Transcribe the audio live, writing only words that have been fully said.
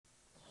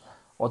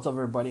What's up,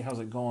 everybody? How's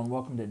it going?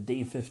 Welcome to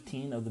day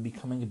 15 of the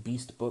Becoming a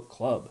Beast book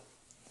club,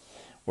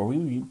 where we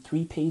read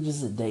 3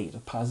 pages a day to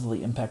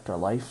positively impact our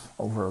life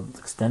over an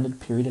extended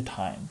period of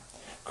time.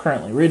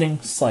 Currently reading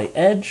Slight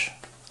Edge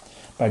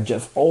by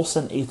Jeff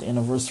Olson, 8th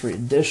Anniversary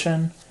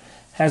Edition.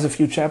 Has a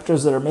few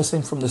chapters that are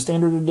missing from the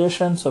Standard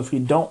Edition, so if you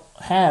don't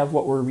have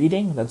what we're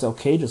reading, that's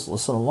okay. Just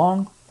listen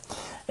along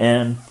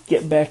and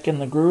get back in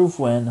the groove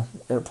when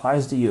it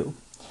applies to you.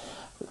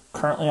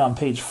 Currently on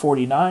page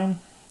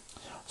 49.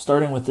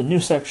 Starting with the new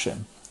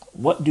section,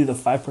 what do the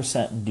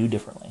 5% do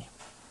differently?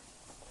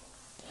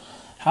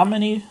 How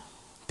many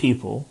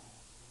people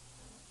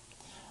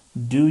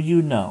do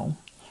you know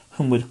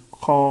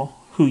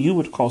who you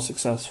would call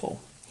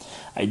successful?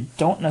 I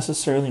don't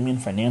necessarily mean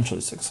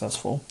financially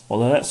successful,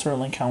 although that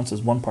certainly counts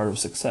as one part of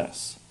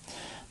success.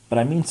 But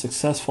I mean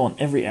successful in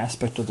every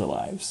aspect of their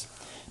lives.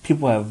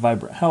 People have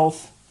vibrant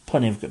health,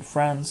 plenty of good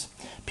friends.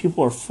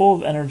 People are full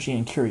of energy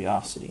and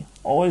curiosity,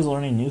 always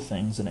learning new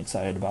things and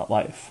excited about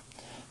life.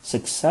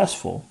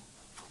 Successful,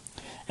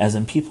 as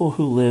in people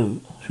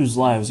whose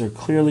lives are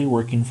clearly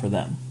working for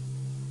them.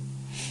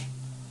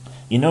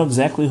 You know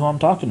exactly who I'm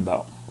talking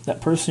about.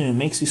 That person who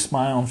makes you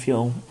smile and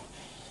feel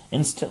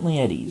instantly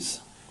at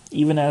ease,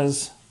 even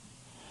as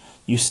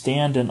you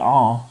stand in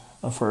awe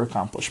of her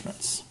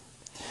accomplishments.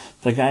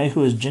 The guy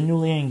who is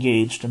genuinely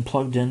engaged and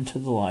plugged into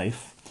the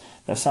life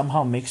that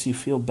somehow makes you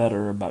feel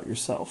better about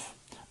yourself,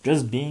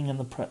 just being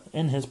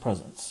in his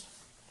presence.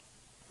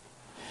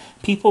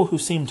 People who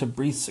seem to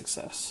breathe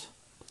success,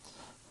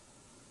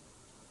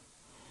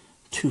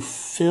 to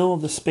fill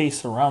the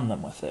space around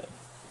them with it.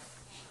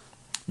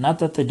 Not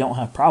that they don't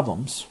have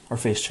problems, or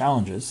face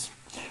challenges,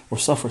 or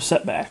suffer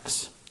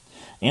setbacks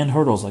and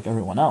hurdles like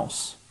everyone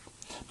else,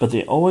 but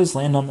they always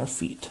land on their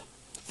feet.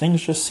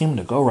 Things just seem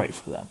to go right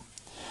for them.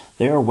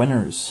 They are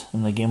winners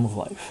in the game of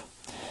life.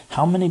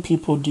 How many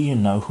people do you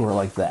know who are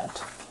like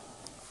that?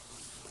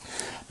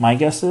 My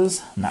guess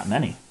is not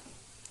many.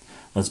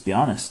 Let's be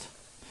honest.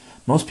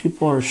 Most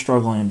people are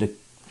struggling to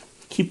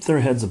keep their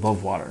heads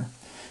above water.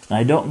 And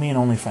I don't mean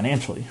only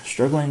financially,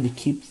 struggling to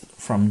keep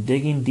from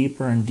digging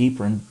deeper and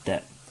deeper in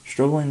debt,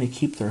 struggling to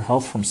keep their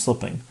health from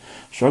slipping,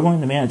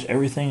 struggling to manage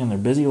everything in their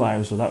busy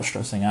lives without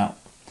stressing out,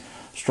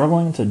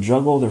 struggling to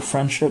juggle their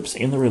friendships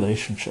and their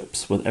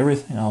relationships with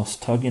everything else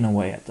tugging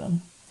away at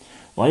them.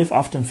 Life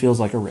often feels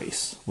like a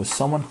race, with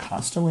someone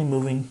constantly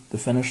moving the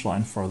finish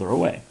line further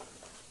away.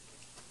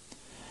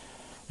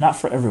 Not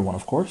for everyone,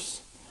 of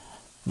course.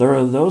 There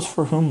are those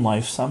for whom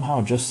life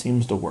somehow just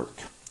seems to work,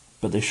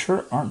 but they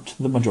sure aren't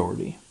the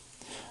majority.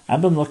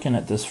 I've been looking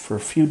at this for a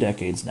few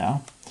decades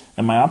now,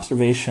 and my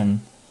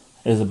observation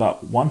is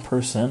about one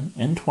person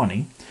in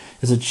 20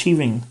 is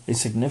achieving a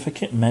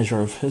significant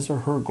measure of his or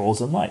her goals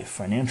in life,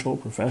 financial,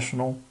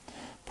 professional,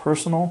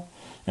 personal,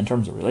 in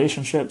terms of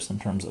relationships, in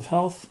terms of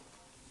health,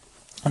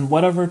 and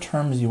whatever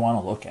terms you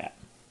want to look at.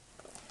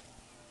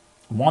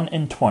 1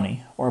 in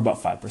 20, or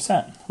about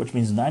 5%, which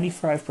means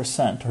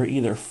 95% are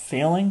either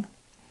failing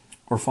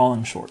or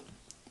falling short.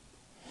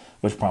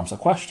 Which prompts a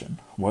question.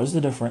 What is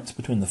the difference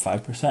between the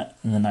 5%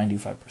 and the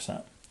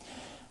 95%?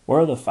 What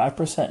are the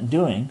 5%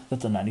 doing that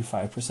the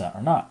 95%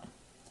 are not?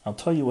 I'll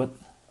tell you what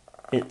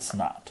it's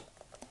not.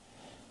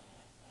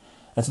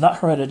 It's not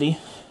heredity,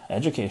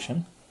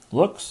 education,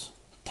 looks,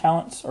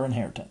 talents, or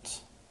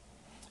inheritance.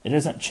 It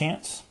isn't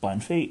chance,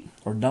 blind fate,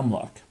 or dumb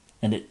luck.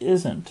 And it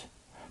isn't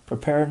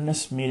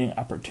preparedness meeting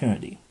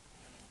opportunity.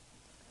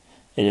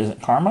 It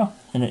isn't karma,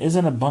 and it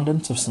isn't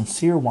abundance of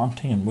sincere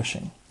wanting and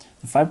wishing.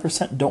 The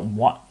 5% don't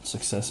want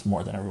success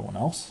more than everyone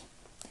else.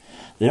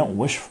 They don't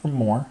wish for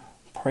more,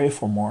 pray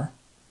for more,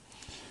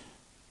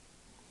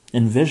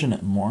 envision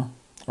it more,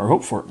 or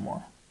hope for it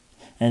more.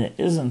 And it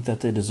isn't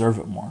that they deserve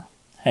it more.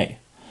 Hey,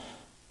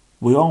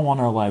 we all want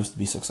our lives to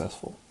be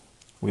successful.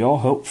 We all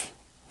hope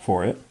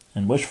for it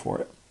and wish for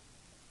it.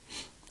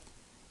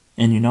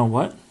 And you know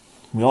what?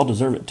 We all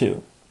deserve it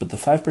too. But the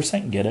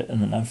 5% get it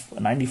and the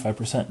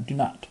 95% do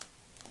not.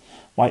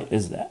 Why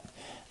is that?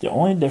 The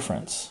only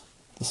difference,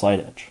 the slight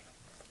edge.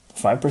 The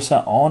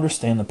 5% all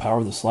understand the power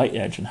of the slight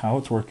edge and how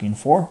it's working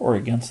for or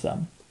against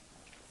them.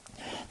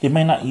 They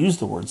may not use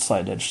the word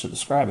slight edge to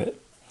describe it.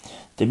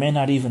 They may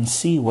not even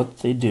see what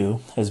they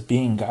do as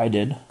being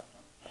guided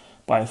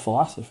by a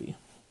philosophy.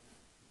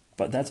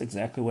 But that's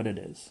exactly what it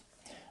is.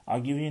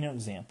 I'll give you an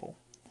example.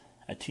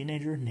 A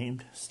teenager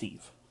named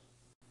Steve.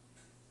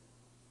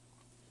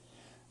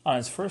 On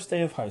his first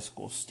day of high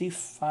school, Steve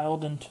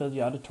filed into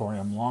the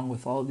auditorium along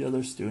with all the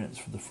other students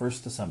for the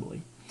first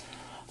assembly.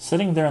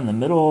 Sitting there in the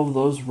middle of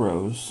those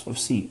rows of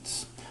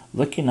seats,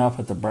 looking up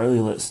at the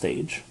brightly lit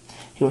stage,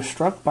 he was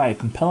struck by a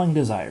compelling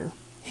desire.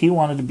 He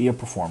wanted to be a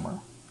performer.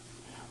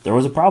 There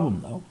was a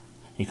problem, though.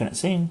 He couldn't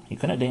sing, he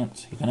couldn't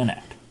dance, he couldn't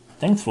act.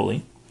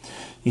 Thankfully,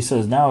 he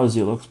says now as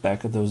he looks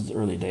back at those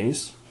early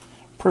days,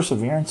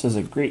 perseverance is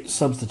a great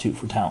substitute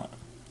for talent.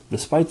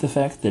 Despite the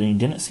fact that he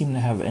didn't seem to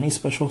have any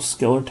special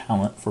skill or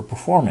talent for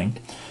performing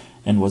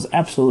and was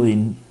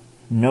absolutely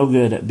no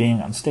good at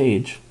being on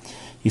stage,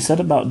 he set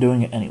about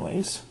doing it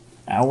anyways,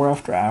 hour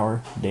after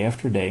hour, day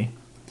after day.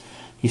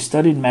 He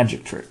studied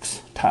magic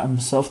tricks, taught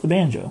himself the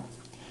banjo,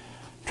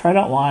 tried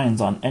out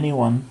lines on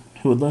anyone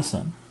who would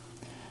listen,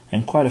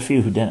 and quite a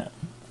few who didn't,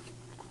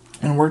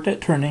 and worked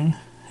at turning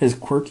his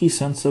quirky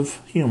sense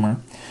of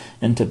humor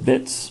into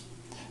bits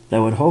that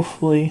would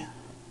hopefully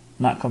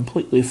not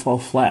completely fall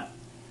flat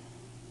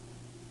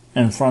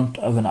in front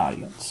of an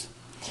audience.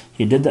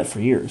 He did that for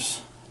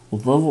years,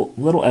 with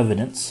little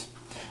evidence,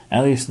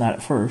 at least not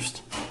at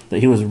first, that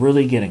he was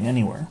really getting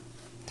anywhere.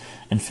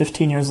 And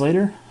 15 years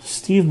later,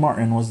 Steve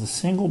Martin was the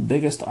single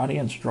biggest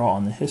audience draw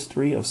in the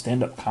history of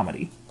stand-up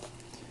comedy.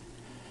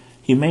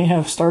 He may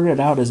have started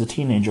out as a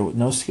teenager with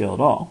no skill at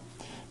all,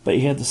 but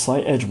he had the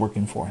slight edge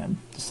working for him.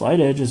 The slight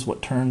edge is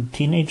what turned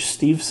teenage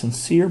Steve's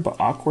sincere but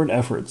awkward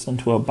efforts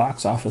into a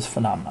box office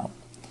phenomenon.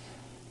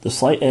 The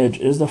slight edge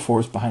is the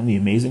force behind the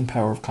amazing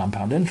power of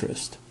compound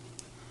interest.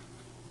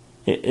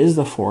 It is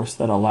the force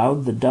that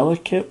allowed the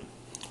delicate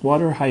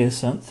water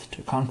hyacinth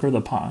to conquer the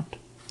pond,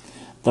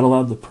 that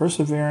allowed the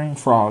persevering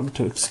frog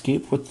to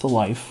escape with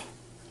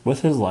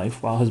his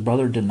life while his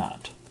brother did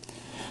not,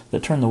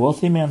 that turned the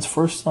wealthy man's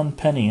first son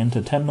Penny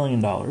into $10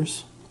 million.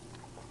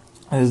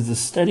 It is the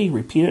steady,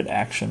 repeated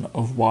action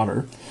of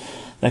water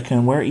that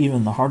can wear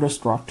even the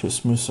hardest rock to a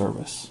smooth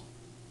surface.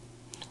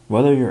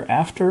 Whatever you're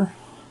after,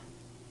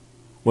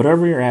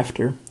 whatever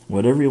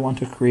you want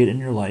to create in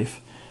your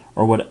life,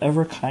 or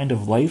whatever kind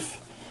of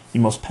life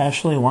you most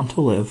passionately want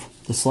to live,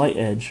 the slight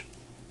edge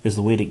is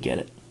the way to get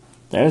it.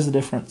 That is the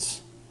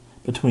difference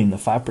between the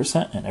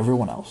 5% and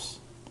everyone else.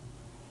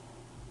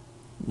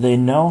 They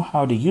know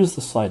how to use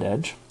the slight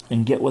edge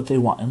and get what they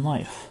want in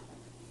life.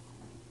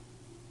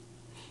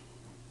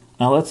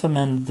 Now let's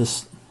amend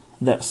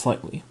that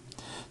slightly.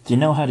 They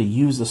know how to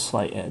use the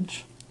slight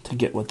edge to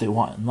get what they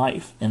want in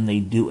life, and they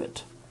do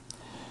it.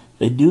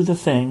 They do the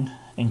thing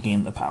and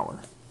gain the power.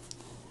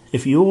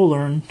 If you will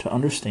learn to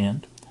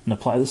understand and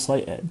apply the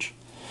slight edge,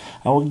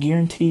 I will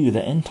guarantee you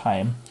that in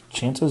time,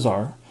 chances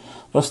are,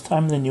 less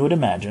time than you would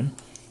imagine,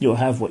 you will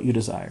have what you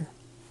desire.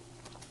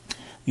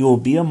 You will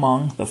be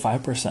among the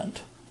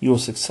 5%. You will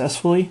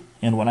successfully,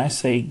 and when I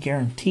say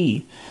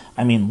guarantee,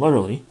 I mean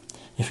literally,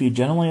 if you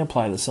generally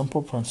apply the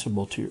simple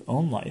principle to your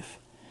own life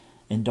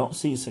and don't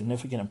see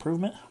significant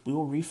improvement, we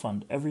will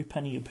refund every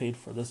penny you paid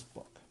for this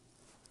book.